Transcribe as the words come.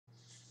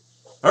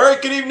All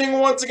right, good evening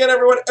once again,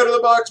 everyone. Out of the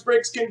Box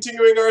Breaks,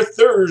 continuing our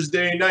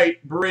Thursday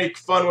night break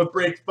fun with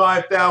break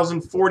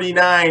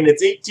 5049.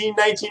 It's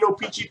 1819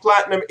 OPC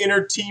Platinum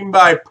Inner Team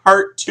by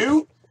Part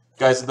 2.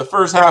 Guys, did the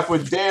first half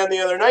with Dan the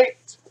other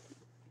night.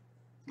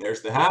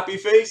 There's the happy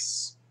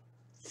face.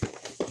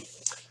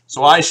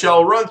 So I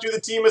shall run through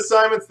the team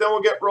assignments, then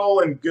we'll get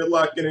rolling. Good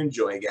luck and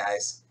enjoy,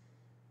 guys.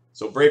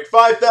 So break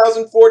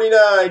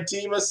 5049,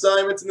 team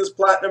assignments in this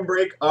Platinum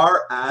break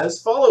are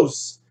as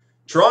follows.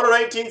 Toronto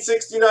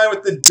 1969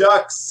 with the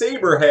Ducks,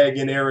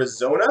 Saberhagen,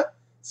 Arizona.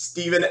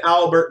 Stephen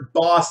Albert,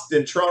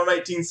 Boston. Toronto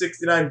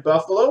 1969,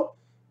 Buffalo.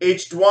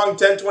 H. Duong,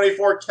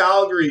 1024,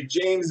 Calgary.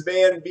 James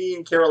Van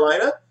Veen,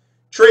 Carolina.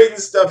 Trading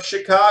Stuff,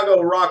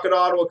 Chicago. Rocket,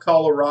 Ottawa,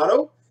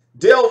 Colorado.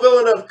 Dale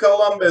Villeneuve,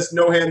 Columbus.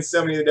 No Hand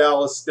 70, the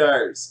Dallas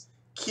Stars.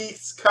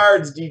 Keith's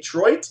Cards,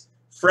 Detroit.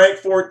 Frank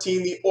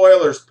 14, the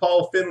Oilers.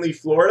 Paul Finley,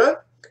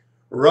 Florida.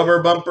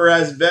 Rubber Bumper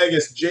as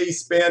Vegas. J.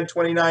 Span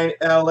 29,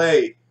 LA.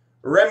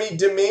 Remy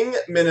Deming,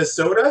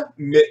 Minnesota.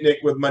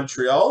 Mitnick with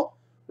Montreal.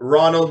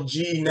 Ronald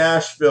G,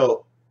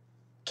 Nashville.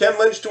 Ken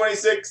Lynch,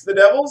 26, the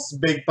Devils.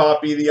 Big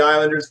Poppy, the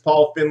Islanders.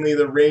 Paul Finley,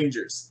 the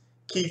Rangers.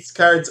 Keith's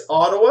Cards,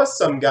 Ottawa.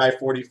 Some Guy,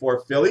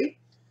 44, Philly.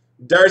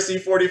 Darcy,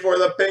 44,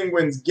 the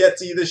Penguins.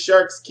 Getty, the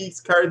Sharks.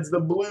 Keith's Cards, the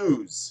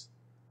Blues.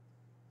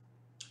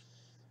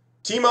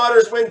 Team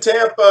Otters win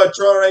Tampa.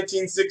 Toronto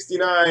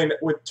 1969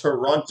 with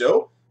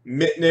Toronto.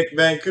 Mitnick,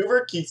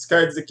 Vancouver. Keith's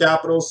Cards, the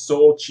Capitals.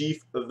 Soul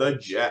Chief, the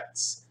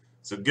Jets.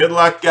 So good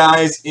luck,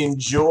 guys.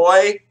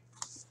 Enjoy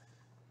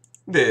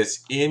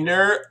this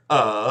Inner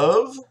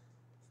of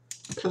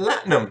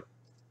Platinum.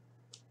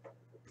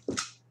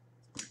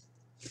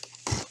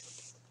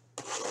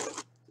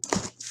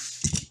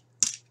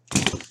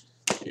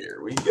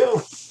 Here we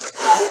go.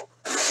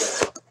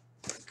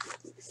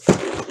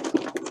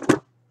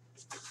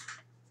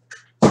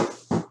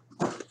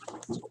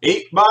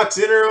 Eight-box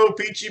Inner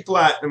OPC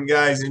Platinum,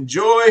 guys.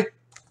 Enjoy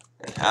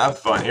and have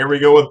fun. Here we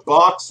go with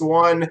box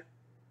 1.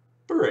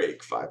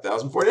 Break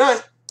 5049.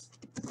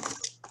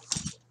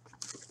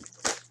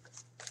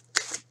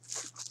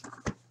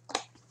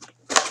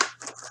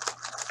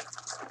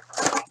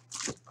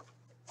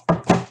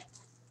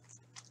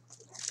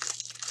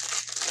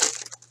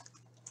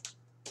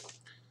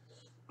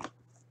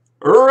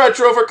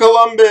 Retro for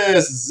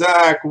Columbus,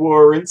 Zach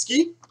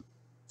Werenski.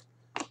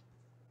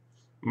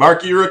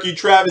 Marquee rookie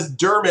Travis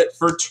Dermott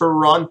for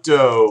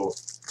Toronto.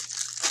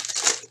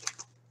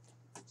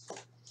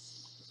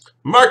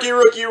 Marquee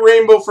rookie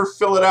Rainbow for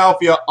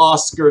Philadelphia,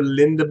 Oscar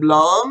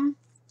Lindeblom.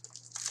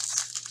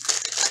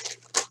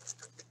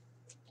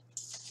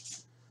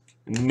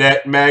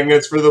 Net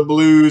Magnets for the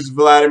Blues,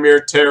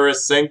 Vladimir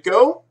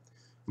Tarasenko.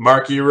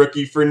 Marquee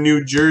rookie for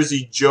New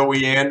Jersey,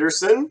 Joey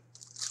Anderson.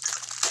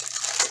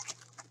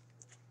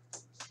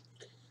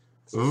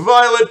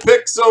 Violet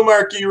Pixel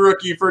marquee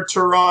rookie for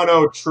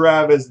Toronto,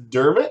 Travis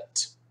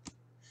Dermott.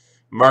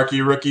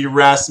 Marquee rookie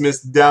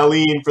Rasmus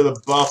Dahlin for the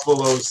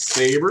Buffalo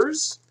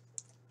Sabres.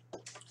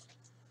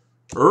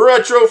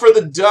 Retro for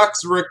the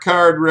Ducks,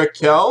 Ricard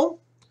Raquel.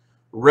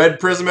 Red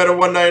Prism at a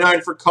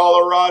 199 for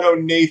Colorado,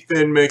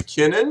 Nathan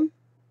McKinnon.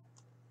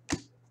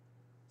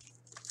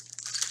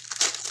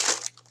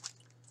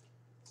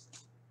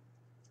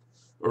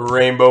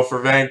 Rainbow for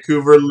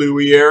Vancouver,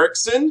 Louis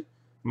Erickson.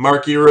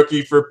 Marquee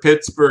rookie for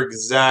Pittsburgh,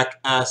 Zach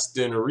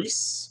Aston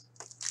Reese.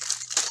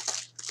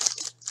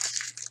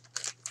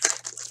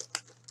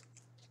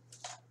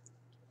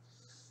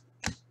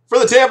 For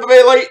the Tampa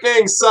Bay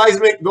Lightning,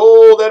 Seismic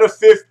Gold at a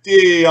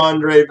 50,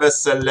 Andrei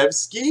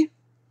Vasilevsky.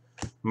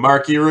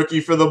 Marquee rookie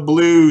for the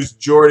Blues,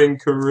 Jordan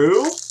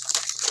Carew.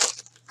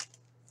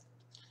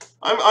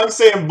 I'm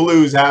saying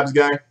Blues, Habs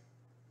guy.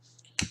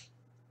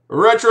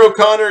 Retro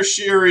Connor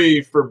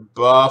Sheary for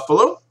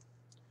Buffalo.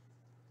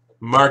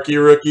 Marquee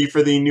rookie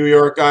for the New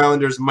York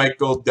Islanders,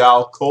 Michael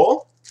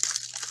Dalcol.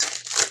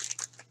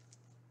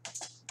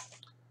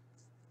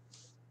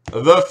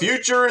 The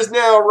future is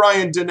now,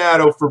 Ryan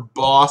Donato for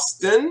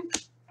Boston.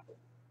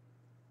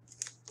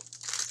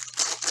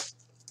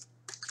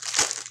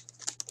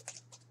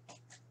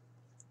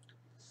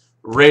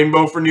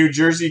 Rainbow for New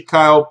Jersey,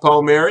 Kyle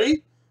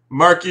Palmieri.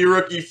 Marquee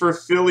rookie for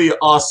Philly,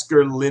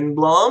 Oscar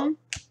Lindblom.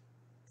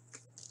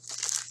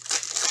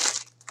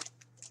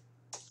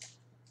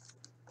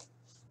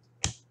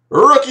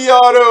 Rookie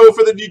auto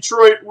for the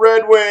Detroit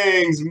Red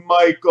Wings,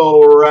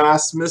 Michael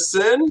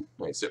Rasmussen.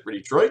 Nice hit for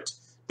Detroit.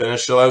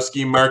 Dennis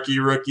Cholowski, marquee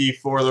rookie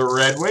for the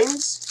Red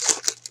Wings.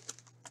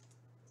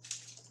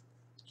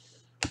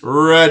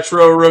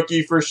 Retro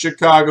rookie for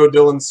Chicago,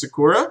 Dylan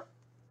Sakura.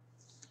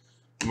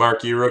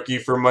 Marquee rookie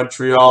for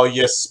Montreal,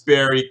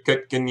 Jesperi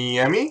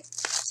Kotkaniemi.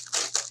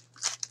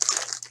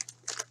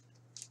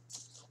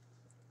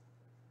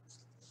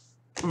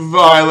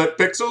 Violet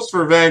Pixels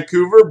for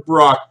Vancouver,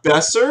 Brock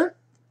Besser.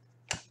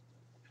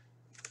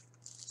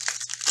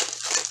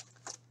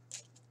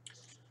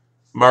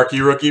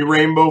 Marquee rookie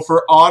Rainbow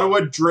for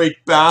Ottawa,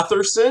 Drake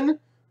Batherson.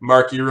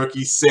 Marquee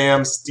rookie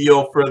Sam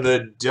Steele for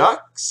the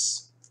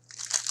Ducks.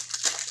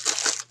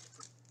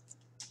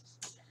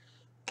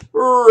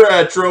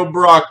 Retro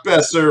Brock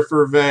Besser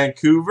for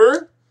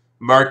Vancouver.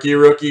 Marquee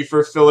rookie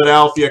for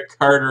Philadelphia,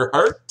 Carter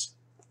Hart.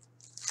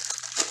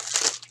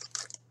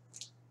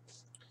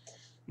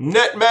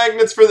 Net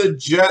magnets for the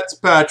Jets,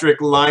 Patrick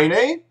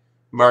Laine.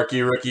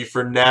 Marquee rookie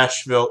for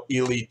Nashville,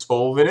 Eeli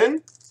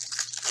Tolvanen.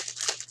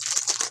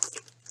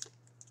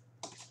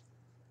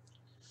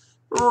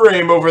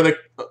 Rainbow for the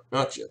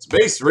Jets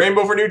base.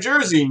 Rainbow for New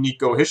Jersey,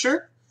 Nico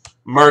Hischier.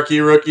 Marquee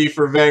rookie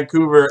for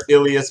Vancouver,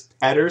 Elias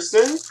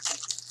Pettersson.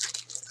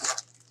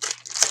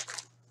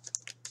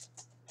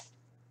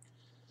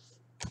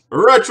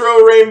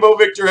 Retro Rainbow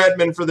Victor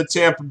Hedman for the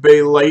Tampa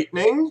Bay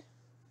Lightning.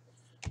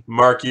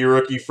 Marquee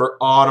rookie for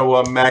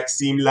Ottawa,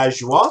 Maxime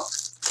Lajoie.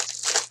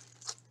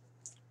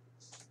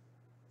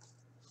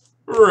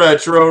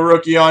 Retro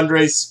rookie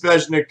Andrei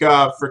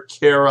Svechnikov for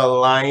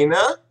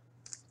Carolina.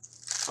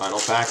 Final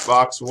pack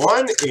box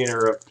 1,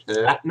 inner of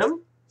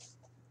platinum.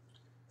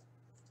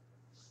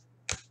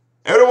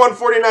 Out of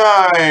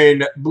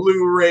 149,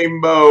 blue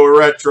rainbow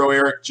retro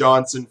Eric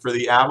Johnson for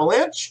the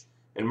Avalanche.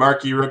 And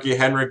marquee rookie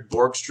Henrik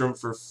Borgstrom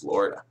for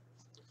Florida.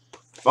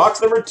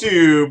 Box number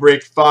 2,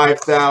 break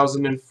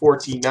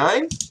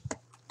 5049.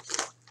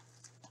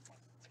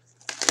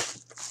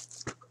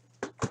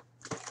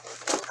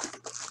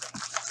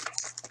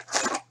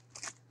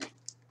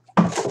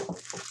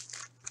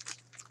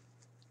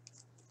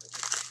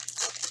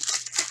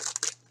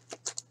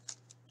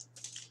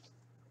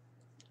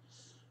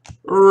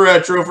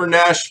 Retro for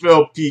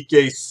Nashville,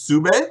 PK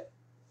Subban.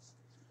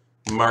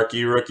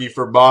 Marquee rookie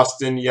for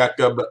Boston,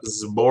 Jakub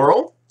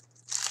Zboril.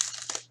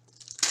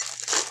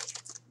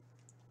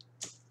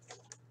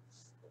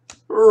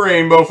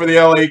 Rainbow for the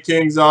LA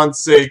Kings,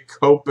 Anse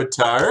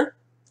Kopitar.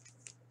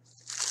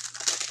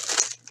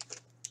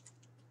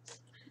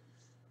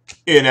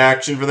 In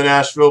action for the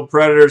Nashville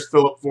Predators,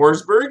 Philip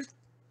Forsberg.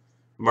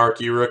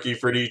 Marquee rookie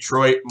for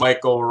Detroit,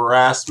 Michael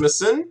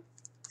Rasmussen.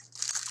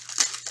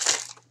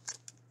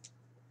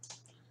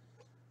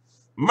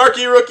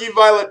 Marquee rookie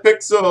Violet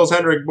Pixels,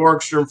 Henrik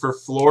Borgstrom for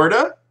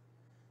Florida.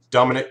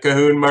 Dominic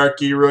Cahoon,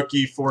 marquee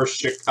rookie for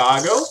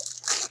Chicago.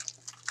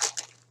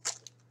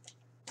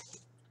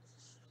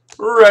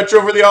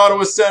 Retro for the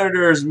Ottawa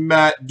Senators,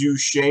 Matt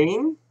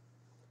Duchene.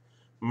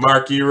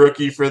 Marquee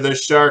rookie for the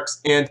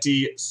Sharks,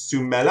 Antti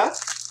Sumela.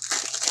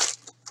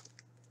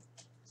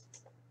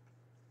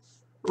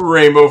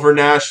 Rainbow for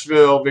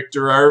Nashville,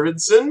 Victor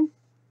Arvidsson.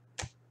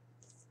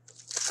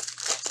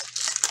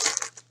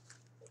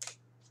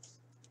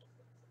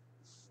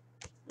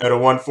 Out of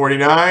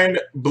 149,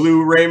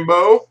 blue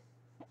rainbow,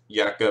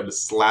 Jakub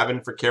Slavin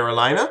for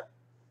Carolina.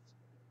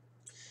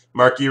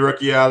 Marquee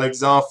rookie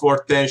Alexandre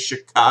Fortin,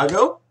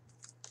 Chicago.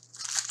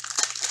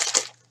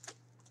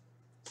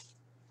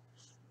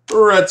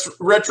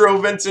 Retro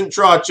Vincent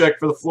Trocheck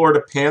for the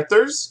Florida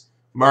Panthers.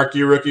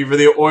 Marquee rookie for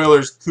the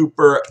Oilers,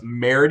 Cooper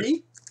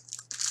Merity.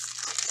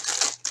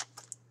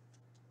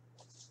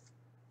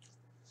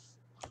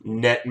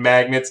 Net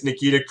magnets,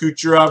 Nikita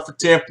Kucherov for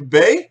Tampa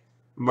Bay.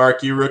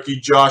 Marquee rookie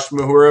Josh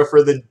Mahura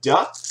for the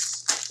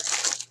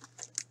Ducks.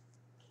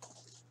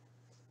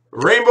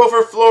 Rainbow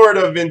for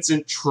Florida,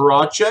 Vincent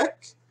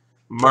Trocheck.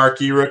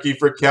 Marquee rookie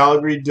for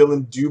Calgary,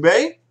 Dylan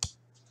Dubé.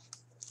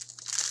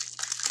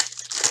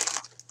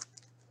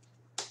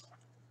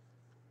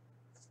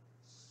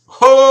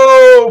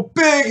 Oh,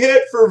 big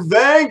hit for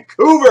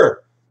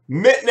Vancouver.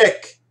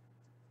 Mitnick.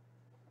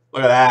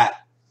 Look at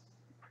that.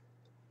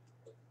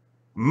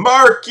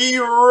 Marquee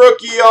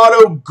rookie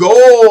auto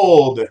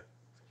gold.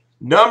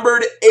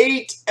 Numbered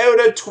 8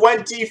 out of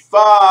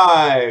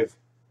 25.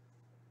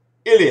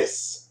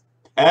 Elias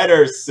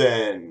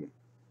Pettersson.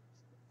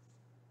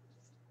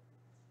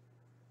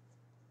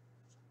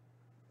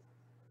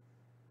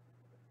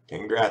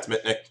 Congrats,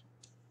 Mitnick.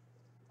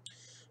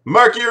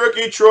 Marquee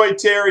rookie Troy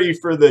Terry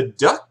for the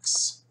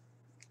Ducks.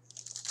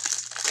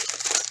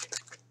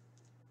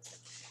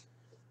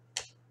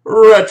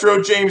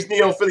 Retro James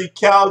Neal for the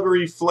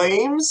Calgary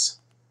Flames.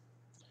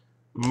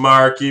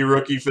 Marquee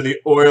rookie for the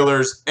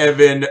Oilers,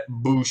 Evan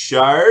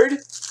Bouchard.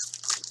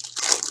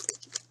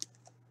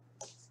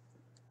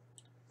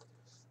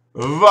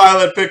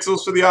 Violet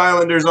Pixels for the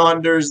Islanders,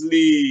 Anders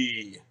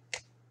Lee.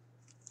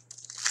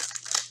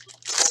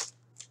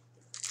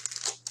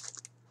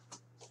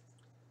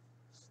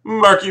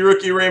 Marquee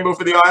rookie rainbow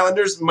for the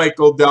Islanders,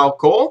 Michael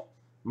Dalcol.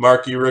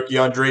 Marquee rookie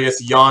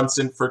Andreas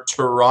Janssen for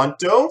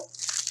Toronto.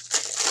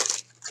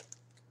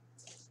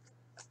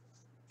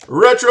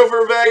 Retro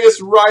for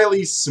Vegas,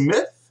 Riley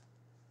Smith.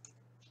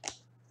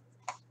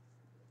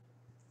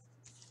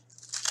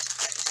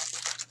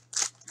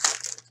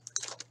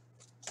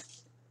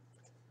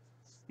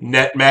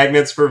 Net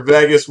magnets for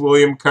Vegas,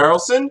 William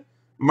Karlsson.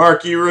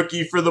 Marquee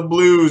rookie for the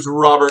Blues,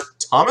 Robert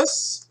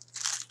Thomas.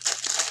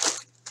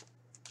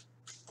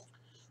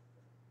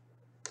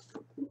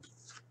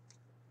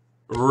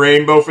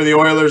 Rainbow for the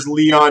Oilers,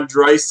 Leon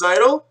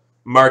Draisaitl.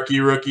 Marquee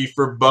rookie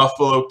for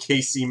Buffalo,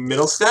 Casey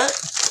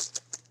Middlestat.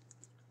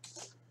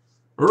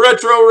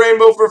 Retro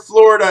rainbow for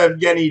Florida,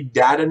 Evgeny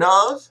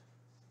Dadonov.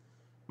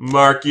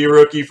 Marquee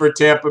rookie for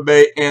Tampa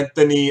Bay,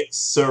 Anthony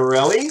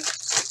Cirelli.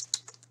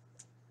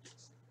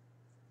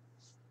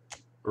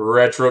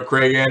 Retro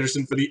Craig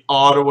Anderson for the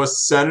Ottawa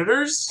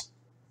Senators.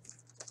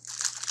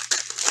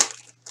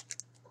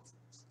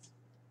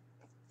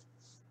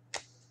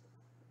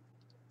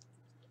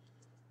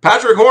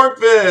 Patrick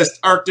Hornqvist,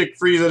 Arctic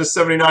Freeze out of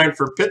 79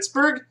 for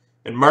Pittsburgh.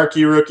 And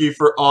marquee rookie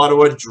for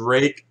Ottawa,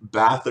 Drake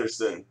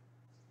Batherson.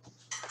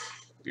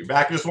 Be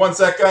back in just one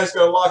sec, guys.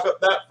 Got to lock up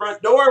that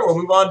front door. We'll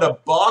move on to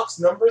box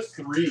number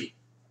 3.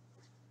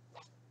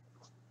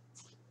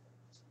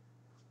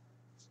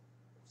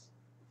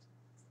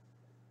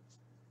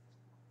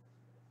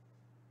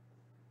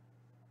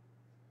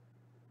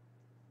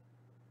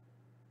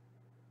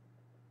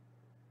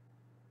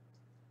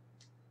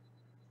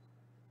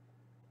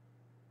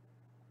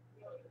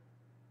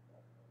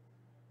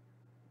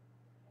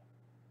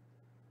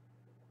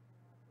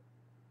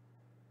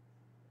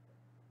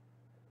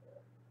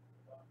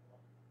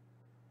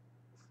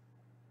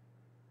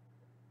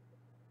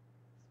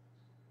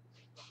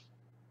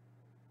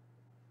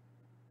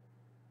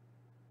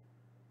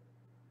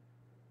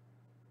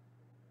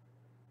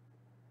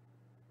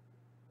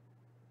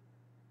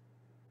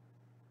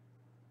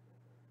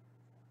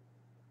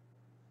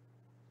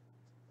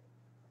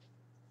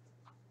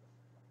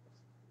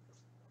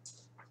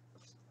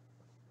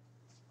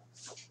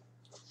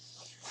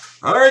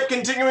 All right,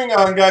 continuing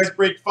on, guys.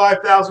 Break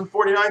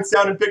 5049.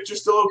 Sound and picture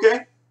still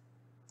okay?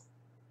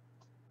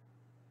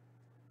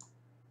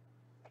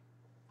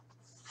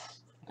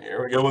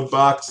 Here we go with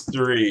box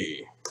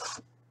 3.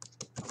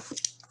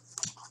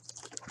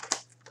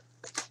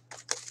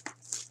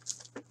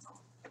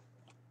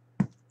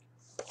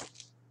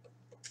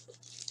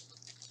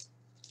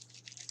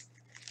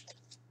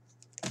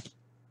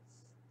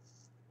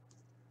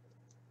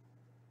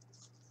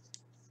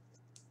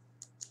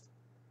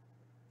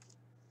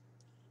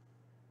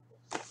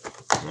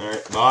 All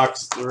right,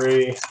 box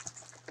 3.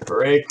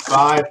 Break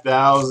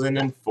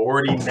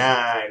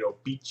 5049.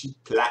 OPC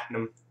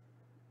Platinum.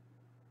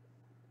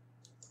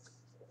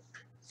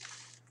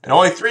 And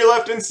only 3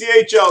 left in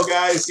CHL,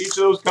 guys. Each of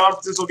those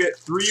conferences will get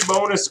 3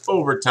 bonus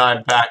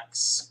overtime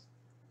packs.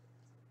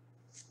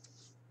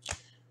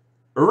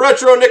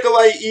 Retro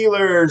Nikolai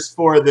Ehlers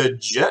for the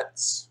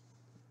Jets.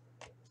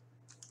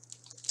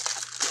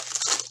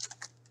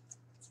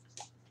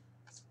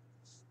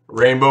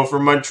 Rainbow for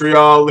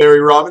Montreal,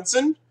 Larry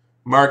Robinson.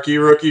 Marquee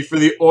rookie for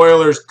the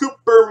Oilers,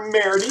 Cooper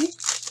Merity.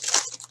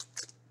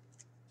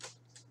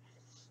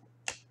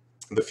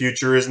 The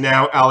future is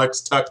now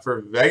Alex Tuck for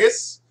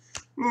Vegas.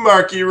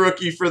 Marquee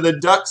rookie for the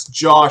Ducks,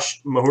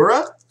 Josh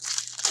Mahura.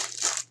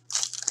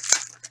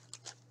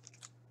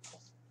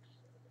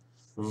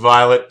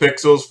 Violet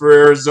Pixels for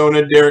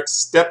Arizona, Derek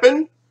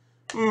Stepan.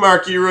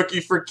 Marquee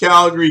rookie for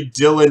Calgary,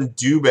 Dylan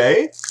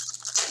Dubé.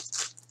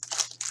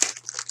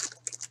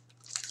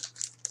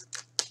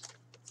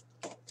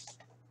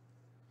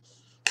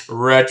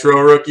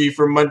 Retro rookie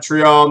for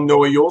Montreal,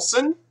 Noah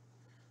Yolson.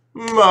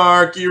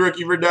 Marquee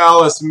rookie for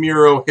Dallas,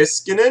 Miro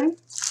Hiskinen.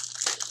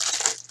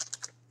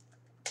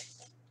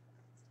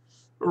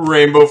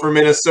 Rainbow for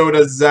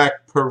Minnesota,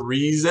 Zach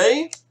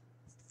Parise.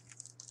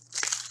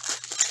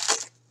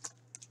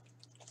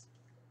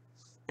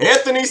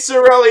 Anthony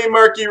Cirelli,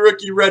 marquee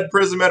rookie, red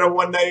prism at a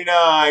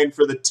 199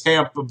 for the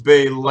Tampa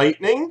Bay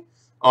Lightning.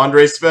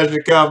 Andrei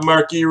Svechnikov,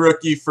 marquee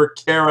rookie for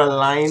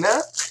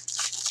Carolina.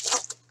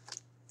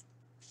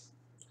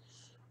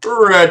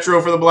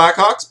 Retro for the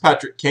Blackhawks,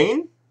 Patrick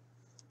Kane.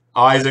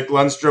 Isaac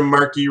Lundstrom,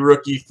 marquee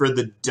rookie for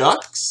the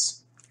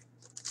Ducks.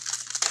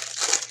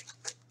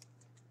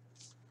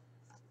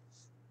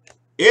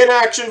 In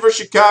action for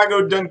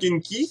Chicago,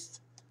 Duncan Keith.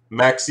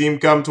 Maxime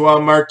Comtois,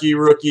 marquee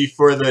rookie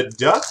for the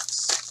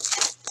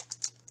Ducks.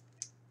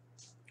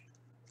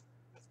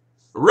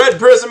 Red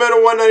prism at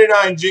a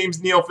 199,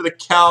 James Neal for the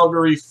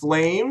Calgary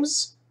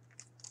Flames.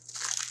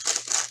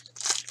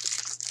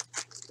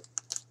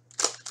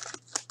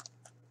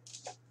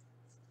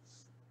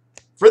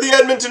 For the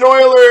Edmonton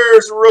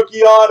Oilers,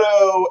 rookie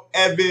auto,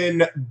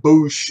 Evan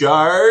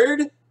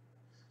Bouchard.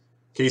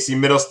 Casey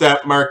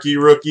Middlestat, marquee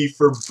rookie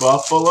for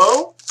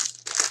Buffalo.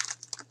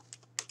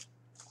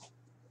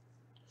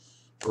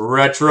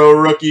 Retro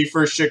rookie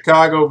for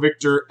Chicago,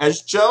 Victor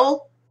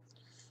Eschel.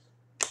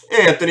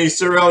 Anthony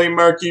Cirelli,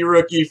 marquee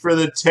rookie for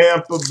the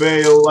Tampa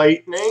Bay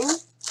Lightning.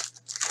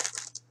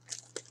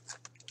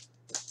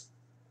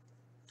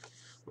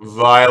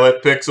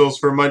 Violet Pixels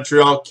for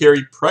Montreal,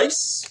 Carey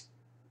Price.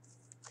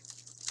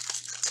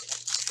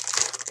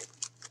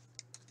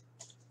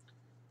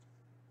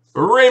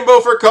 Rainbow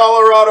for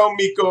Colorado,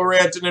 Mikko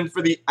Rantanen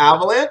for the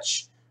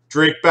Avalanche.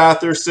 Drake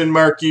Batherson,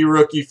 marquee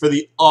rookie for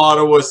the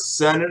Ottawa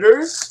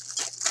Senators.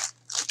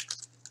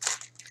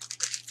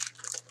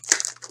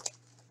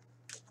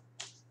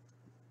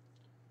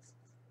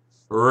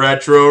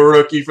 Retro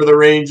rookie for the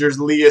Rangers,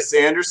 Lias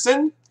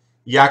Anderson.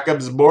 Jakub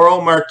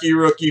Zboril, marquee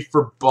rookie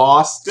for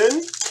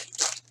Boston.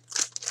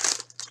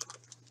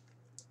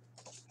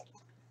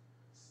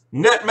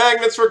 Net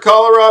magnets for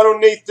Colorado,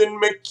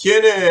 Nathan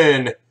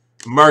McKinnon.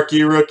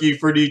 Marquee rookie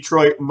for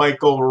Detroit,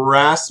 Michael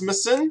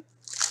Rasmussen.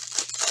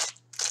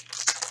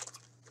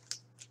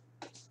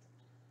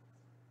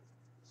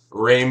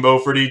 Rainbow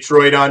for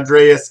Detroit,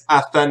 Andreas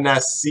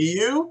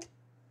Athanasiou.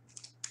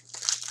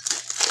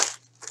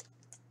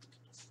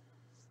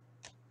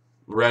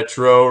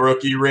 Retro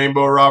rookie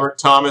rainbow, Robert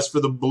Thomas for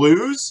the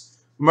Blues.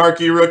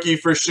 Marquee rookie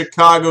for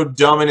Chicago,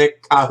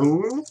 Dominic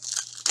Cahoon.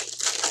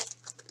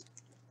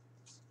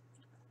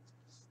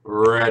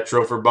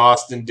 Retro for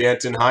Boston,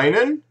 Danton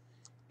Heinen.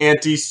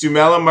 Antti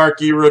Sumela,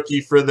 marquee rookie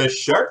for the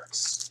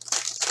Sharks.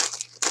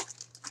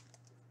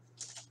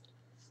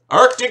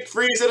 Arctic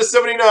Freeze at a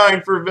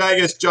 79 for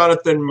Vegas,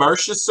 Jonathan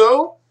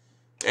Marchessault.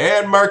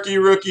 And marquee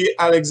rookie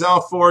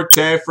Alexandre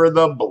Forte for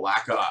the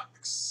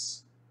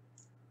Blackhawks.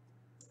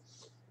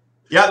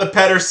 Yeah, the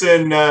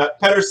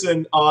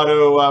Pettersson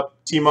auto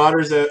team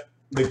honors, the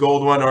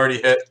gold one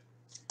already hit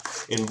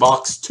in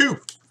box 2.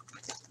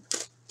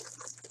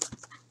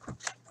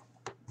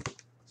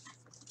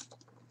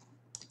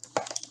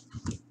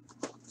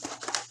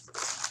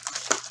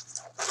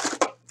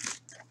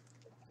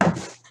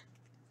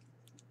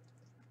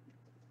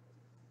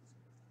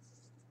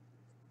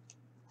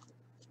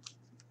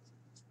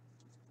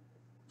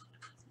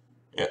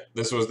 Yeah,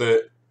 this was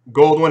the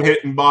gold one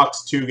hit in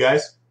box 2,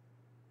 guys.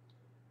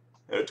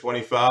 At a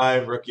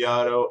 25, rookie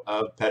auto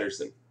of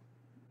Pettersson.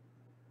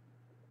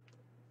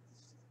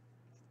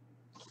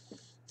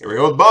 Here we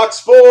go with box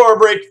 4,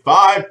 break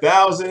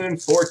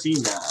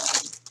 5049.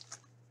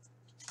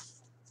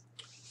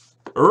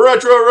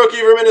 Retro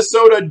rookie for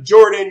Minnesota,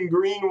 Jordan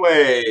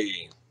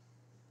Greenway.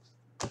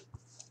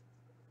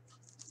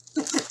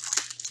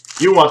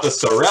 You want the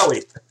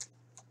Sorelli.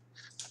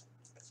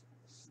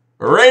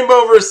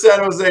 Rainbow for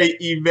San Jose,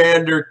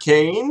 Evander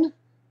Kane.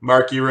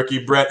 Marquee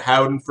rookie Brett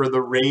Howden for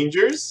the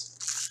Rangers.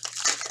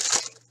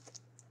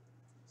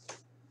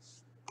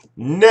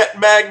 Net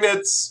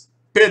Magnets,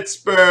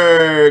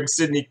 Pittsburgh,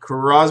 Sidney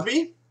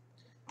Crosby.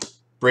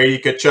 Brady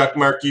Tkachuk,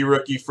 marquee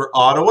rookie for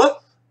Ottawa.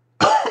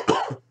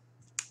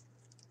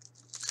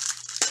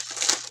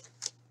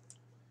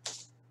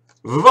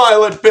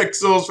 Violet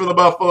Pixels for the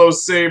Buffalo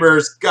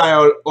Sabres,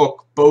 Kyle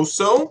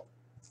Okposo.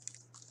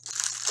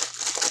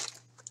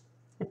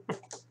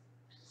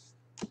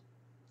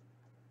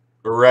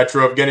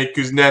 Retro of Evgeny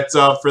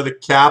Kuznetsov for the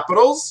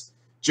Capitals.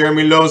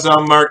 Jeremy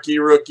Lauzon, marquee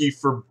rookie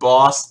for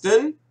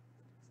Boston.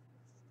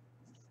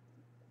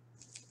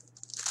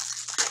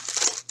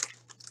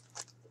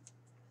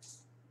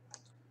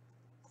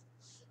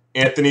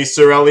 Anthony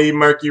Cirelli,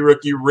 marquee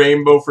rookie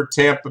rainbow for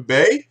Tampa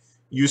Bay.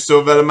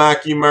 Juuso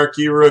Velimaki,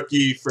 marquee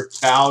rookie for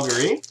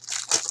Calgary.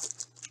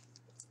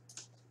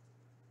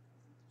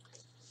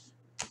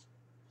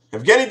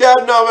 Evgeny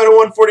Dadonov at a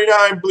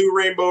 149, blue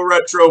rainbow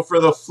retro for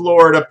the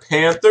Florida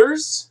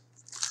Panthers.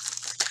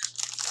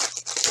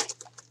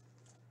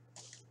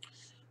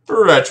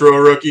 Retro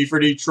rookie for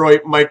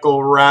Detroit,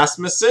 Michael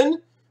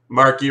Rasmussen.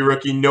 Marquee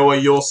rookie Noah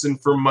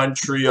Juulsen for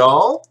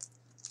Montreal.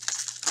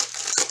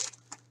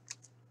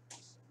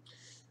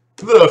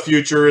 The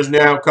future is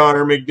now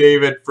Connor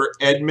McDavid for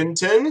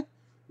Edmonton.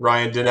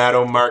 Ryan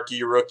Donato,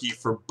 marquee rookie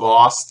for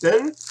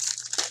Boston.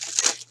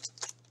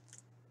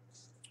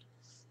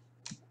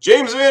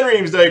 James Van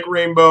Riemsdyk,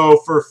 rainbow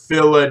for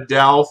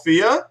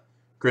Philadelphia.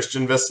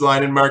 Christian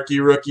Vesalainen,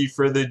 marquee rookie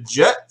for the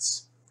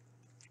Jets.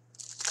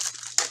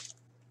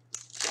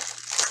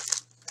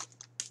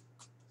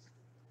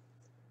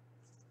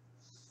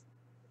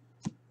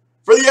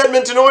 For the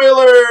Edmonton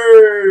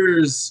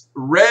Oilers,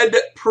 red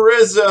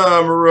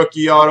prism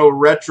rookie auto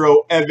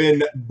retro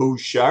Evan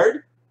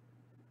Bouchard.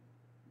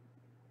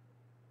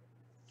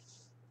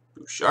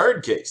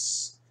 Bouchard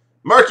case.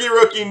 Marquee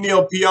rookie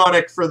Neil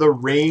Pionk for the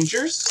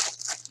Rangers.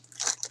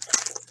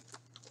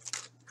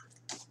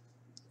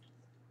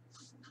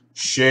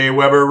 Shea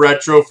Weber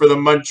retro for the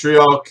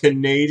Montreal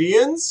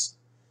Canadiens.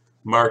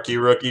 Marquee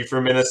rookie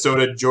for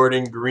Minnesota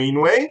Jordan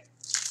Greenway.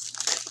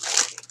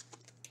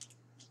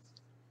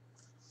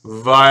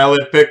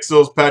 Violet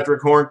Pixels,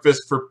 Patrick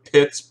Hornqvist for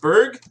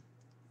Pittsburgh.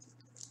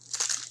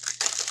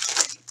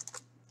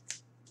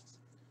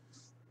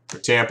 For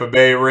Tampa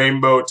Bay,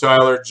 rainbow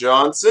Tyler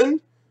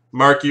Johnson.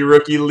 Marquee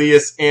rookie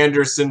Lias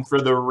Anderson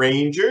for the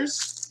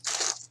Rangers.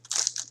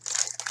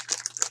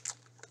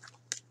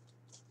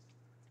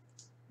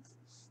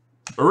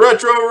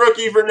 Retro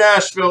rookie for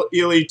Nashville,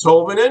 Eeli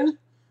Tolvanen.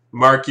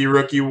 Marquee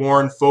rookie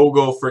Warren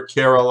Fogle for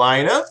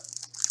Carolina.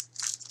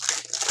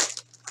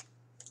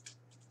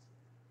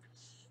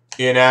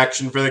 In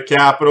action for the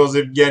Capitals,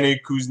 Evgeny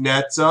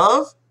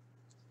Kuznetsov.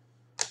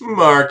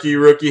 Marquee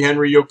rookie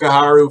Henry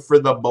Yokoharu for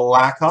the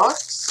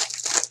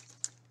Blackhawks.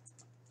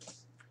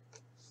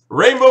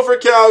 Rainbow for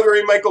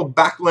Calgary, Michael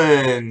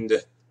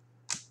Backlund.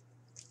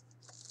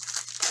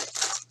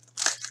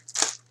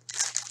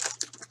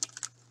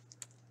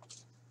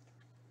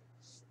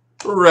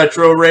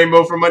 Retro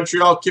rainbow for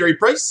Montreal, Carey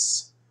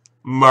Price.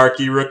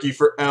 Marquee rookie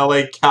for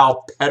LA,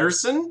 Cal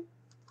Peterson.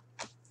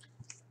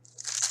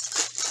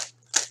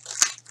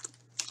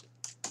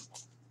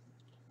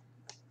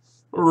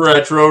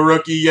 Retro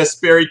rookie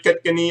Jesperi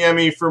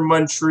Kotkaniemi for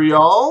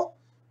Montreal.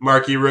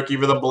 Marquee rookie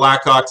for the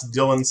Blackhawks,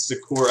 Dylan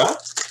Sikora.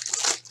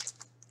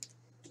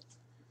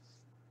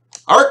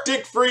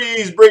 Arctic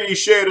Freeze, Brady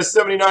Shea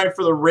 /79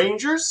 for the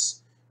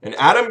Rangers. And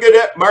Adam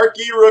Gaudette,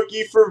 marquee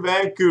rookie for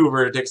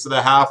Vancouver. It takes to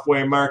the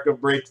halfway mark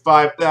of break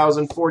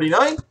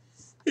 5,049.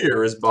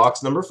 Here is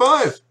box number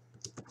 5.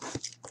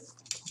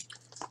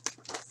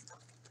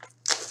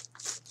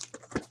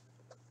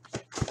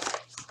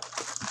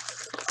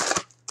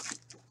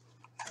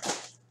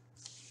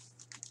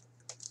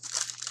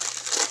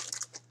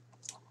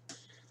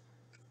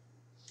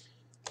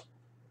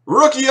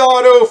 Rookie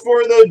auto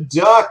for the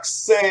Ducks,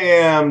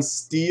 Sam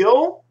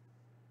Steele.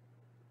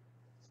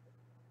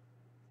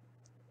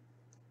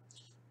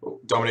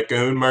 Dominic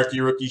Cahoon,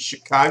 marquee rookie,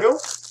 Chicago.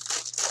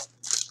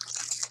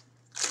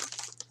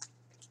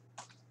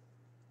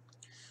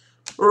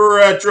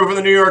 Retro for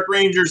the New York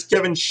Rangers,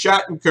 Kevin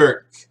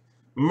Shattenkirk.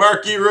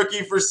 Marquee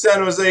rookie for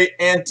San Jose,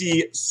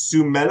 Antti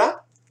Sumela.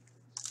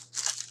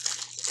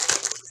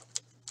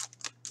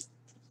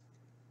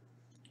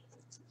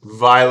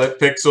 Violet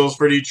Pixels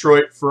for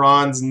Detroit,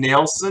 Franz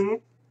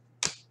Nelson.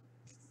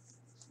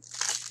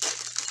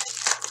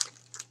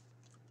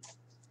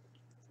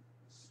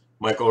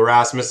 Michael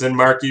Rasmussen,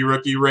 marquee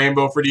rookie,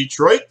 Rainbow for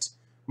Detroit.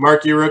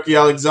 Marquee rookie,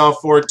 Alexandre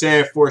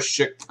Fortin for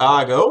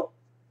Chicago.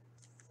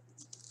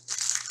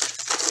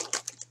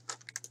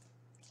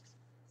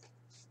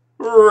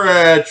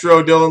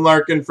 Retro Dylan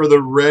Larkin for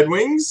the Red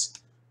Wings.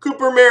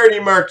 Cooper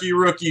Merity, marquee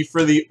rookie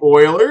for the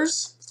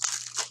Oilers.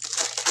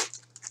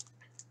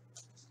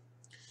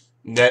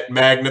 Net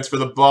magnets for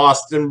the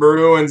Boston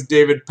Bruins,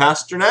 David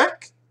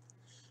Pastrnak.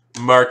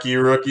 Marquee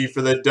rookie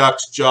for the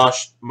Ducks,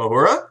 Josh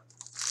Mahura.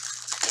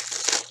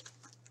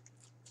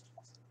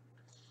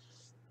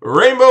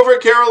 Rainbow for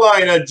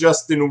Carolina,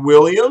 Justin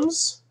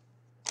Williams.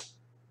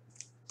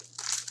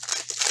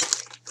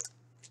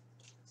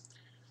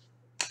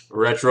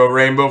 Retro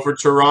Rainbow for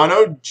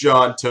Toronto,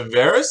 John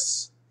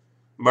Tavares.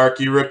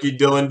 Marquee rookie,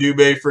 Dylan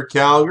Dubé for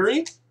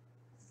Calgary.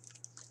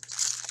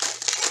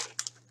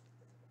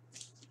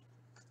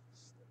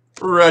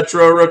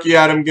 Retro rookie,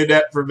 Adam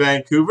Gaudette for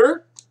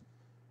Vancouver.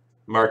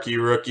 Marquee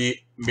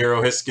rookie,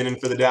 Miro Heiskanen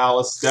for the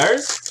Dallas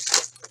Stars.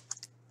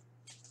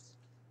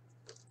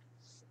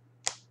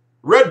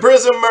 Red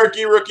Prism,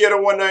 marquee rookie at a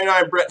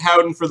 199, Brett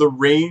Howden for the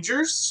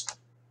Rangers.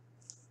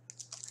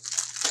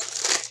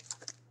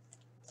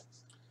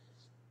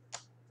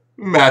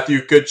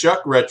 Matthew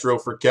Tkachuk, retro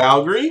for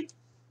Calgary.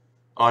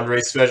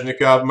 Andrei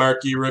Svechnikov,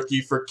 marquee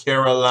rookie for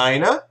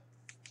Carolina.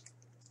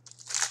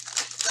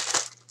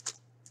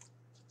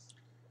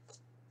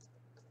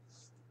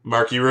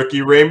 Marquee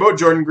rookie Rainbow,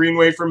 Jordan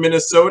Greenway for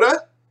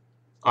Minnesota.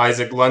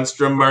 Isaac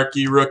Lundstrom,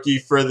 marquee rookie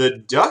for the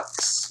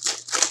Ducks.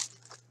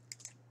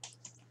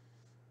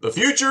 The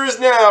future is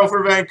now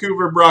for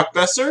Vancouver, Brock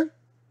Besser.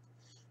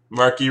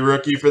 Marquee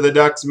rookie for the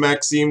Ducks,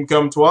 Maxime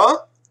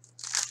Comtois.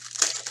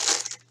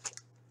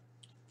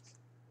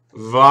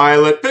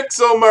 Violet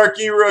Pixel,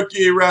 marquee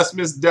rookie,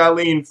 Rasmus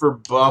Dahlin for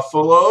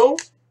Buffalo.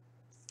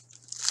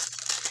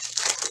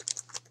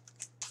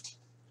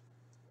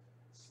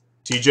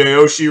 TJ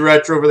Oshie,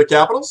 retro for the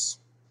Capitals.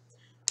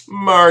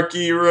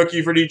 Marquee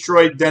rookie for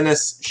Detroit,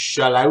 Dennis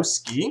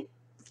Chalowski.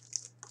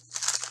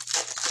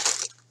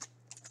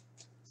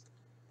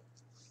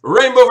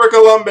 Rainbow for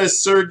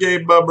Columbus,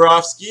 Sergei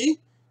Bobrovsky.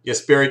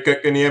 Jesperi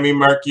Kotkaniemi,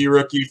 marquee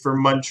rookie for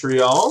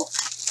Montreal.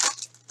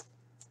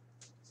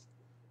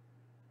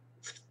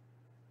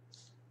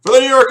 For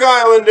the New York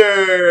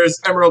Islanders,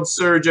 Emerald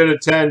Surge at a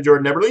 10,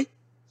 Jordan Eberle.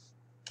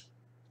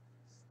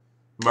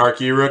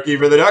 Marquee rookie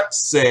for the Ducks,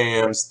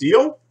 Sam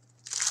Steele.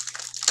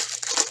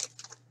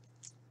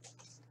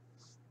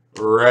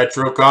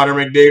 Retro Connor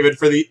McDavid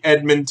for the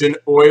Edmonton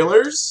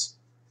Oilers.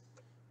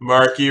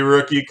 Marquee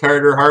rookie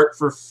Carter Hart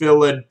for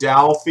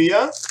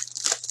Philadelphia.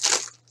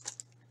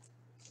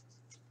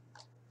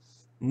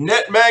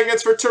 Net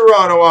magnets for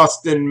Toronto,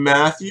 Austin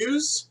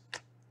Matthews.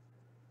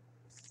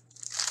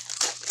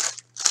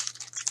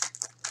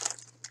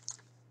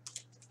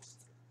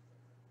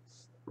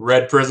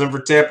 Red Prism for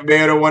Tampa Bay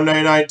at a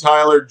 199,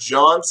 Tyler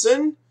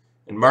Johnson.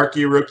 And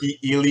marquee rookie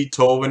Eeli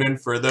Tolvanen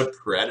for the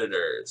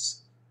Predators.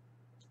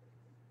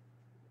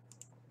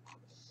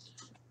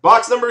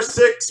 Box number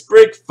 6,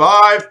 break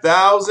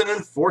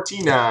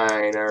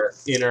 5,049, our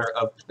inner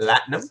of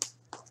platinum.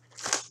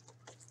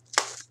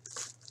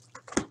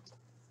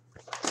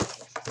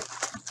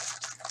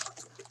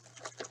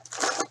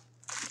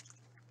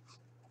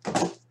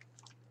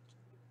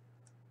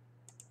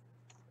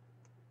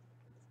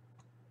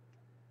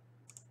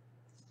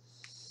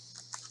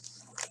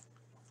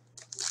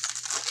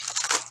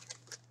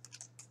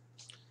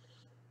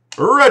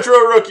 Retro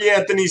rookie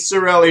Anthony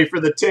Cirelli for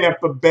the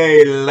Tampa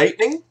Bay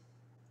Lightning.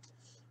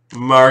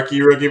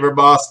 Marquee rookie for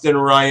Boston,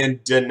 Ryan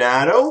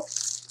Donato.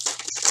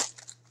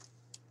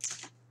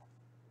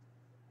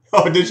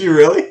 Oh, did you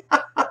really?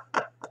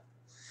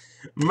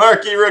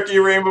 Marquee rookie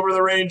Rainbow for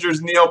the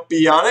Rangers, Neil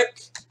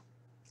Pionk.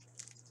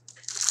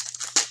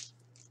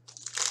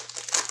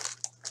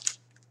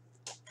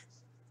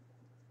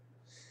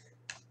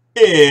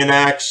 In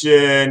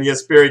action,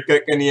 Jesperi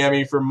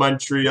Kotkaniemi for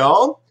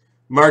Montreal.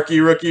 Marquee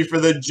rookie for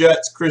the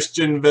Jets,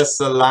 Christian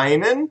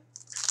Vesalainen.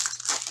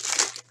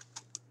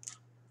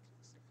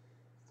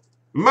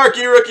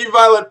 Marquee rookie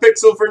violet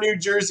pixel for New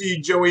Jersey,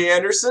 Joey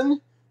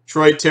Anderson.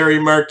 Troy Terry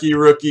marquee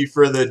rookie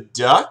for the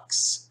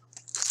Ducks.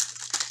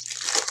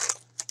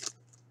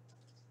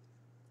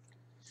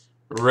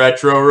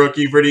 Retro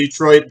rookie for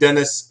Detroit,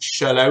 Dennis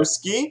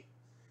Chalowski.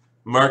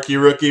 Marquee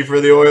rookie for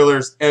the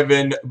Oilers,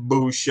 Evan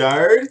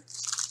Bouchard.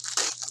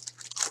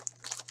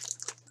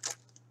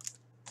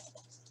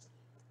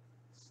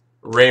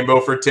 Rainbow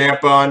for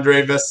Tampa,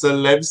 Andrei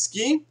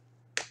Vasilevsky.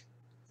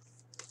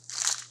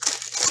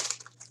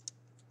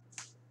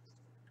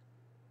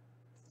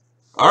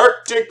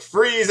 Arctic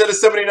Freeze at a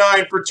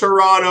 79 for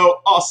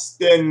Toronto,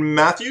 Austin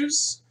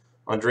Matthews.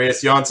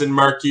 Andreas Janssen,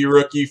 marquee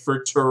rookie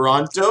for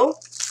Toronto.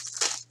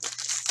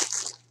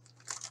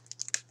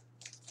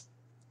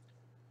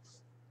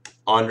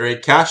 Andre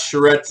Cash,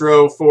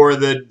 retro for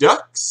the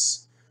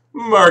Ducks.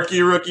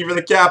 Marquee rookie for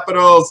the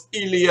Capitals,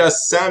 Ilya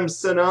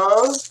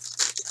Samsonov.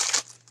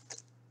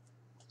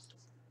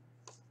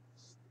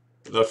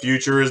 The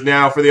future is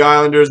now for the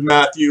Islanders,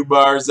 Matthew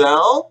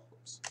Barzal.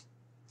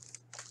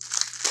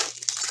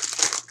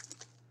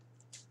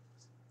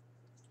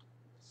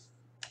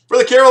 For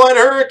the Carolina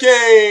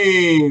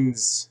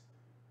Hurricanes,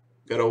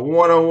 got a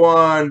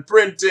 101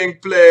 printing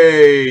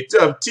plate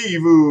of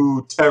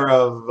Teuvo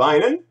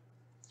Teravainen.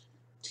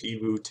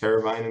 Teuvo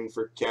Teravainen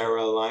for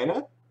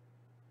Carolina.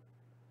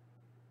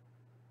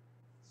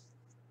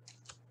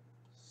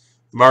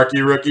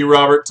 Marquee rookie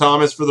Robert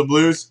Thomas for the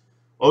Blues.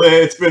 Well,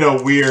 it's been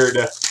a weird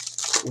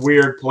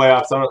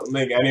playoffs. I don't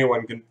think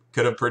anyone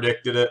could have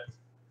predicted it.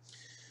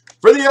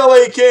 For the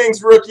LA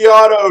Kings, rookie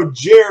auto,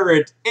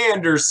 Jarrett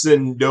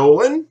Anderson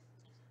Dolan.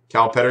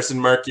 Cal Peterson,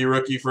 marquee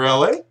rookie for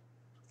LA.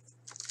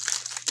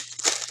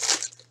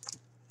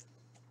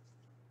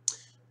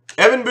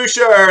 Evan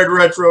Bouchard,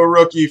 retro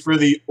rookie for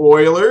the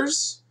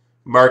Oilers.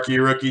 Marquee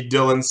rookie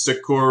Dylan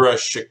Sakura,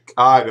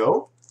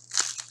 Chicago.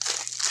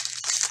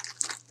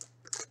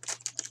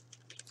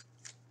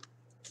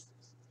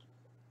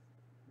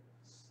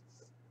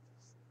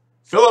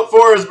 Philip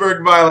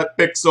Forsberg, violet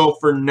pixel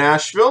for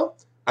Nashville.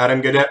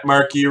 Adam Gaudette,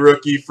 marquee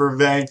rookie for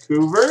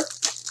Vancouver.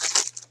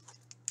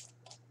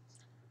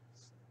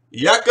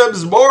 Jakob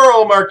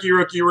Zboril, marquee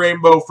rookie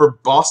rainbow for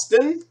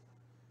Boston.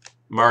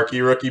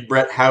 Marquee rookie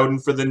Brett Howden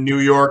for the New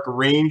York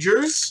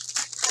Rangers.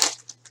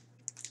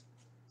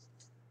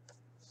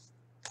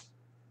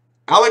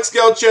 Alex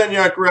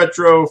Galchenyuk,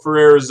 retro for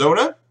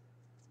Arizona.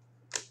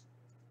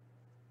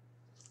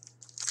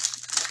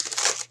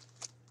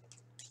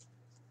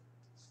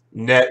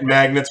 Net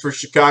magnets for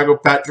Chicago,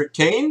 Patrick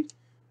Kane.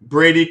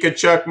 Brady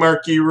Tkachuk,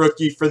 marquee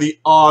rookie for the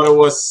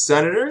Ottawa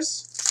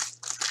Senators.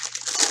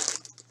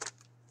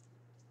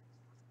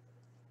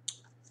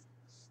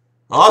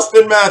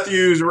 Austin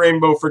Matthews,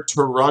 rainbow for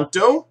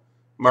Toronto.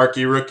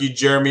 Marquee rookie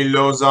Jeremy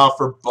Lozoff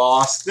for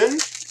Boston.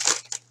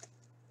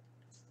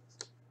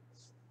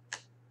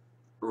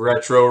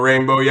 Retro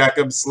rainbow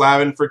Jakub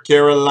Slavin for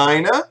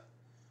Carolina.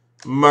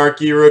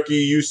 Marquee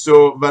rookie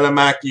Juuso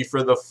Valimaki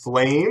for the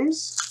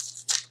Flames.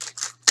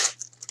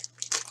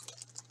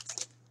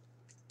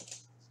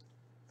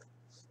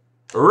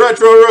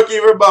 Retro rookie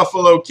for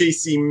Buffalo,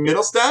 Casey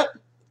Middlestat.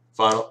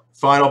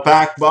 Final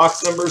pack,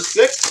 box number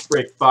 6,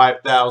 break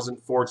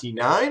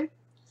 5049.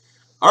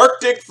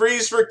 Arctic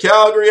Freeze for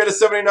Calgary at a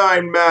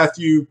 79,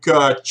 Matthew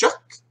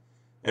Tkachuk.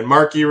 And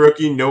marquee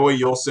rookie Noah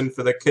Juulsen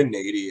for the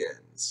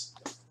Canadiens.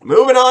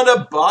 Moving on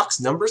to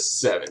box number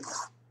 7.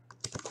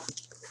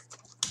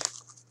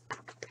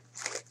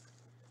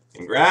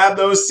 And grab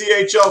those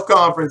CHL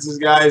conferences,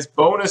 guys.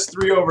 Bonus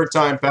 3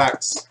 overtime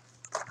packs.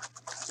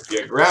 If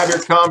you grab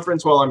your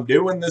conference while I'm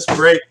doing this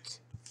break,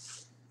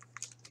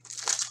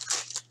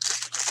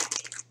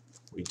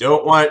 we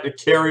don't want it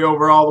to carry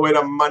over all the way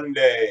to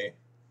Monday.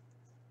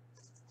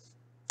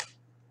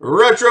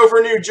 Retro for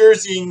New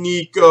Jersey,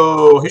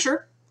 Nico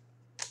Hischier.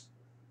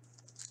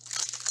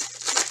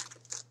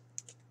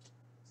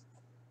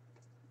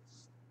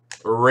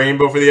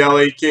 Rainbow for the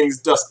LA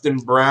Kings, Dustin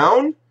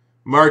Brown.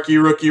 Marquee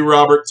rookie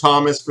Robert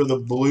Thomas for the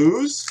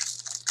Blues.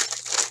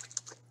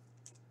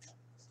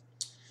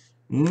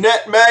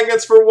 Net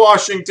magnets for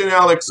Washington,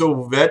 Alex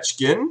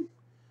Ovechkin.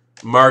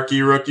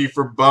 Marquee rookie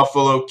for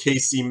Buffalo,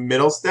 Casey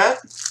Middlestat.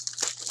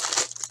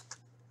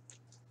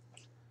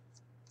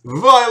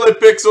 Violet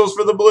pixels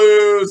for the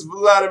Blues,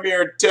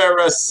 Vladimir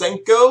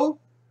Tarasenko.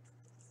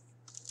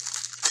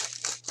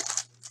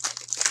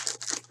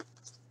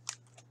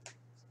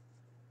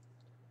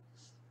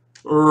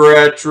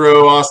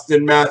 Retro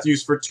Austin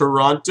Matthews for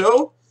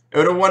Toronto.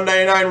 Out of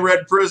 199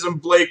 red prism,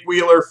 Blake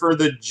Wheeler for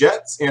the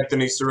Jets.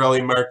 Anthony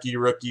Cirelli, marquee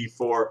rookie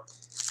for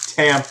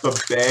Tampa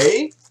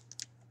Bay.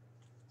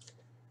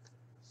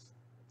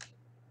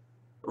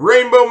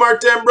 Rainbow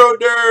Martin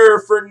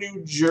Brodeur for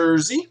New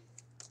Jersey.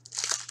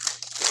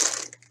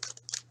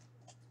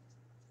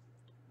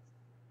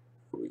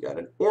 We got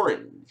an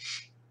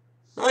orange.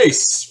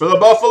 Nice. For the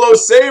Buffalo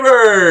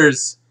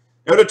Sabres.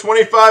 Out of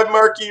 25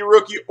 marquee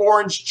rookie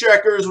orange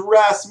checkers,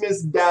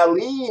 Rasmus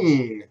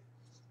Dahlin.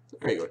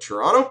 There you go,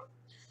 Toronto.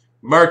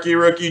 Marquee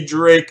rookie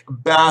Drake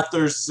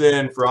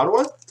Batherson for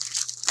Ottawa.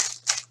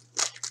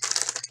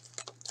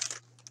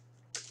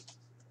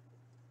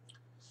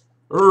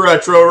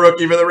 Retro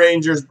rookie for the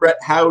Rangers, Brett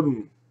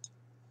Howden.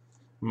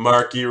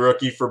 Marquee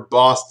rookie for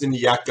Boston,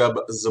 Jakub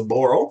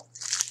Zboril.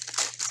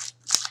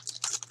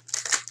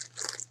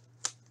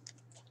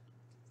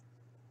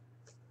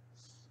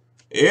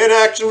 In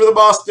action for the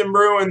Boston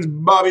Bruins,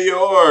 Bobby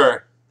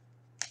Orr.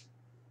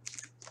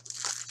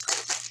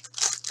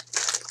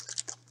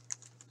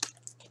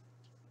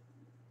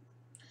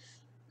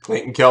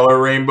 Clayton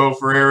Keller rainbow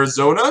for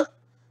Arizona.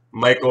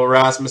 Michael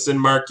Rasmussen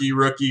marquee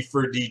rookie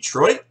for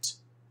Detroit.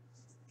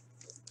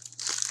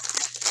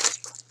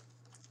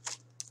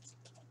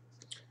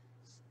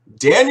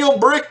 Daniel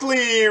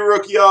Brickley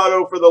rookie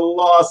auto for the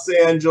Los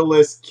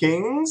Angeles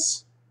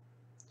Kings.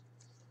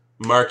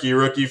 Marquee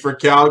rookie for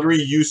Calgary,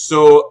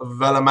 Juuso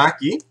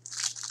Välimäki.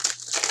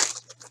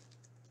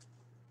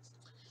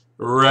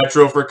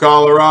 Retro for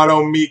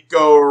Colorado,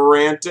 Mikko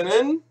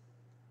Rantanen.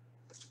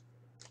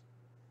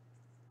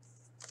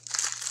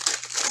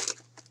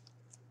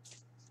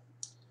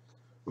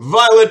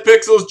 Violet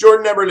Pixels,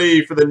 Jordan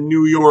Eberle for the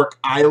New York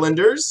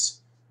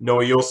Islanders.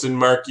 Noah Juulsen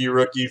marquee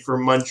rookie for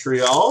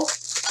Montreal.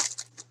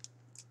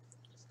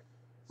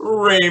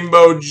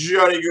 Rainbow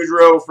Johnny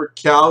Gaudreau for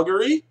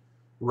Calgary.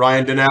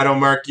 Ryan Donato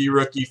marquee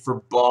rookie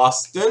for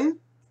Boston.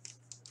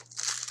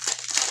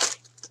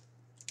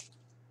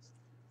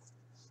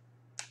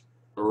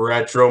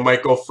 Retro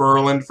Michael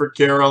Furland for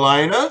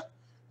Carolina.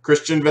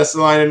 Christian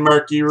Vesalainen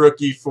marquee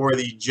rookie for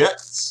the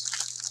Jets.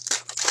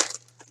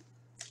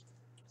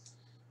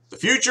 The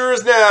future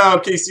is now.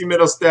 Casey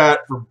Middlestat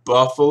for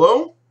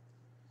Buffalo.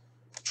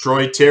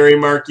 Troy Terry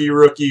marquee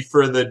rookie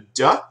for the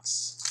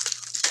Ducks.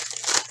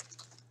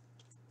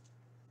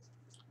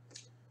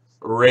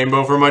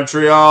 Rainbow for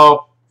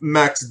Montreal,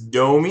 Max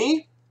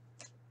Domi.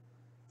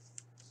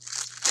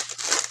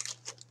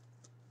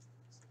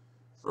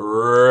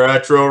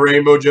 Retro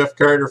Rainbow, Jeff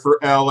Carter for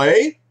LA.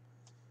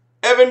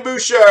 Evan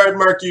Bouchard,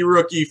 marquee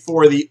rookie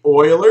for the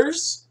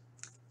Oilers.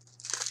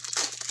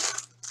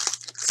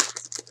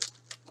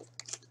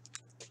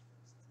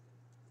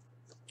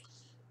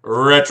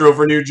 Retro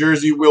for New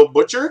Jersey, Will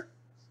Butcher.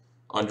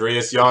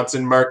 Andreas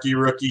Janssen, marquee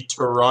rookie,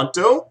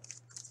 Toronto.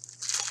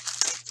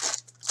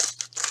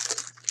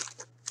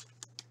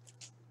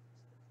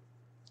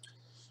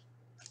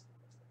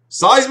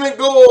 Seismic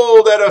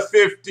Gold at a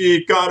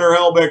 50, Connor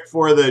Helbeck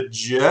for the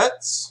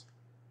Jets.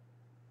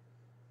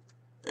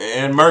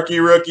 And marquee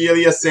rookie,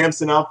 Elias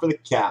Samsonov for the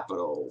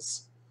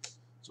Capitals.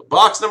 So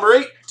box number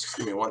 8.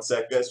 Give me one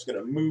sec, guys. Just going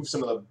to move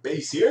some of the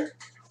base here.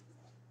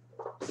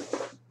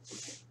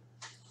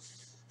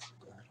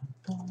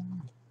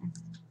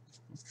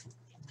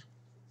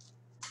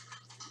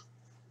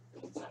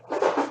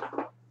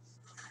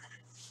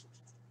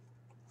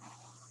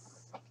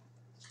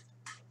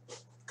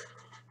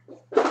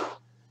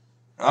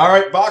 All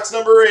right, box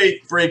number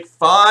 8, break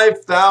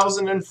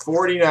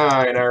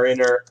 5049, our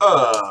inner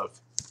of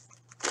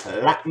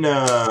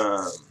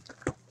Platinum.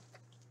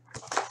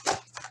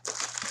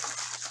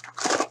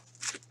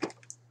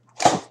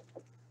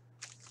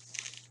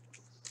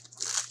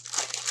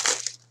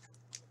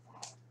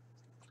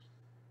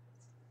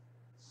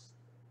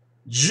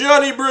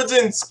 Johnny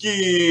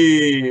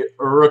Brodzinski,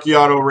 rookie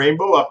auto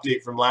rainbow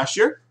update from last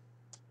year.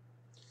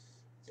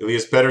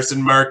 Elias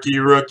Pettersson, marquee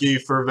rookie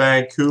for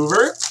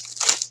Vancouver.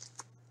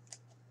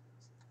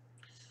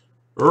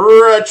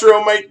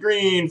 Retro Mike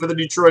Green for the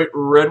Detroit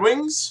Red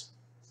Wings.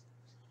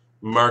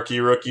 Marquee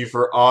rookie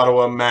for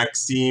Ottawa,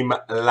 Maxime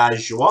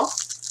Lajoie.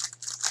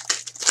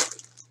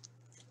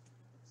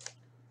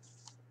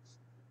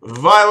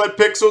 Violet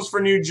Pixels for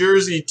New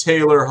Jersey,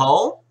 Taylor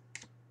Hall.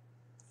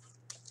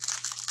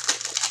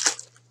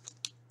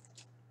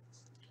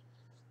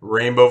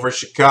 Rainbow for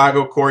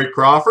Chicago, Corey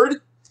Crawford.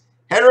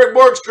 Henrik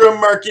Borgstrom,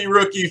 marquee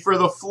rookie for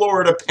the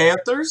Florida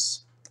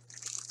Panthers.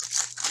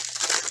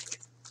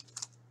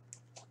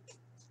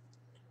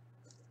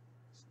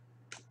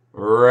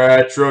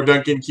 Retro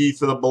Duncan Keith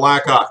for the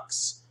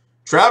Blackhawks.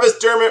 Travis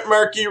Dermott,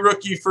 marquee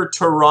rookie for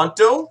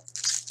Toronto.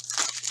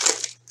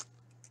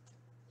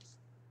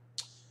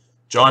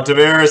 John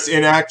Tavares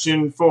in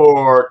action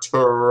for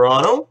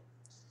Toronto.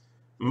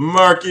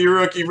 Marquee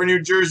rookie for New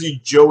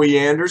Jersey, Joey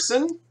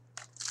Anderson.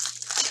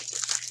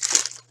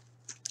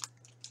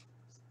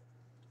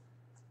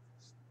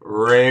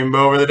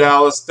 Rainbow for the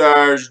Dallas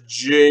Stars,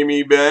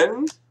 Jamie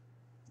Benn.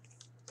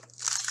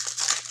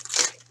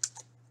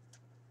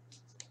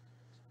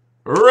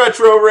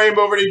 Retro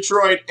Rainbow for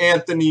Detroit,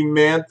 Anthony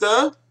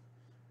Mantha.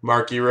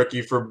 Marquee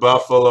rookie for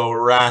Buffalo,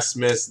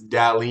 Rasmus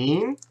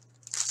Dahlin.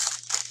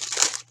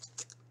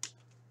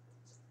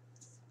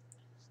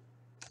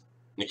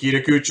 Nikita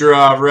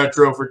Kucherov,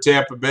 retro for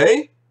Tampa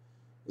Bay.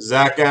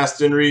 Zach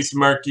Aston Reese,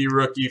 marquee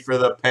rookie for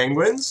the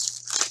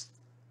Penguins.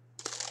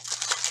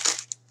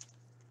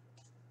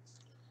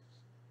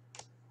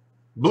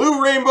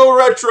 Blue Rainbow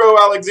Retro,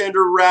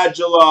 Alexander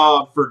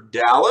Radulov for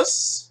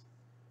Dallas.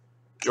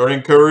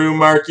 Jordan Carew,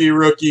 marquee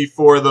rookie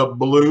for the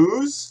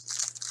Blues.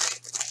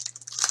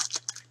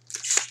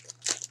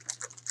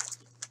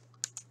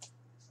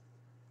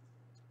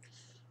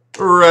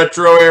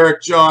 Retro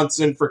Eric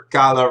Johnson for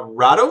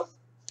Colorado.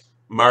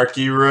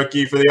 Marquee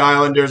rookie for the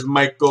Islanders,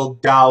 Michael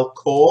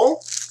Dalcole.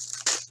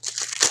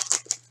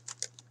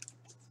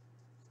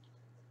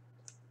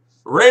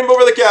 Rainbow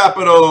for the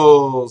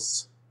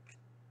Capitals,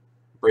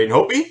 Braden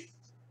Hope.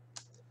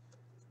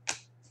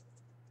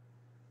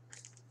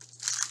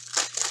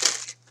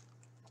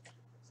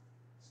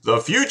 The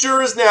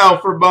future is now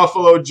for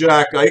Buffalo,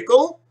 Jack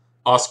Eichel.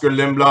 Oscar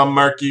Lindblom,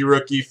 marquee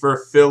rookie for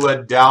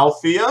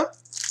Philadelphia.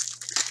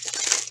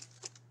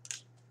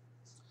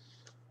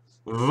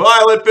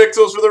 Violet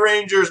Pixels for the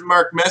Rangers,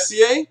 Mark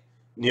Messier.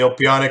 Neil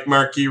Pionk,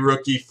 marquee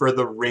rookie for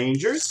the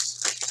Rangers.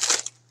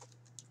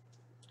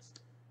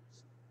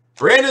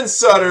 Brandon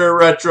Sutter,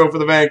 retro for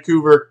the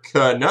Vancouver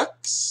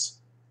Canucks.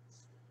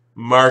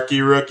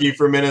 Marquee rookie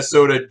for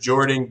Minnesota,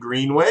 Jordan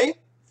Greenway.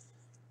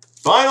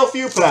 Final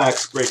few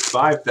packs, break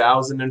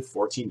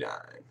 5,049.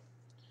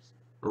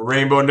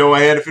 Rainbow Noah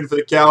Hanifin for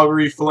the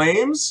Calgary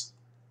Flames.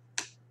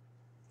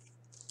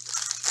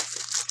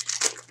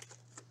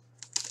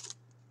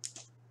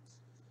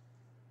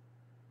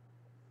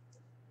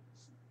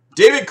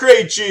 David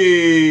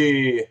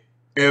Krejci,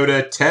 out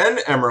of 10.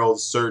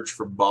 Emerald Surge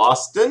for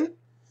Boston.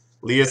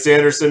 Leah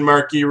Sanderson,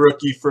 marquee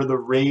rookie for the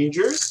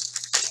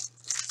Rangers.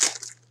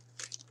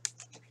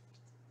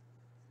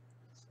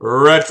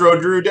 Retro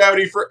Drew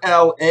Doughty for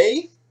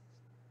LA.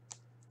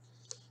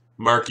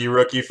 Marquee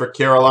rookie for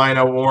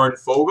Carolina, Warren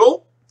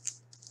Fogle.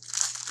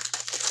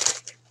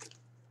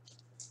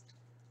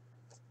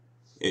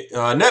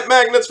 Net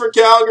Magnets for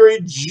Calgary,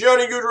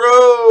 Johnny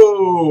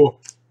Gaudreau.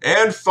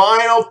 And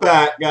final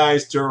pack,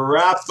 guys, to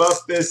wrap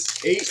up this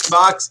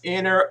 8-box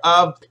inner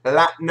of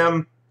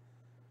Platinum.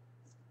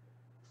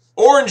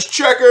 Orange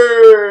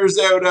Checkers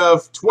out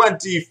of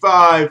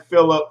 25,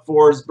 Philip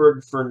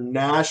Forsberg for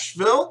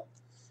Nashville.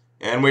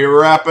 And we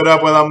wrap it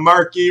up with a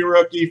marquee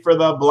rookie for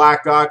the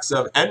Blackhawks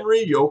of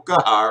Henry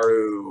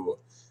Yokoharu.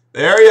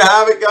 There you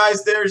have it,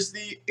 guys. There's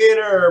the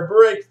inner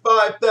break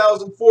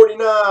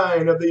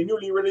 5,049 of the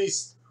newly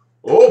released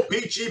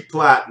OPC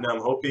Platinum.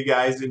 Hope you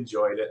guys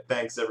enjoyed it.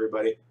 Thanks,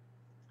 everybody.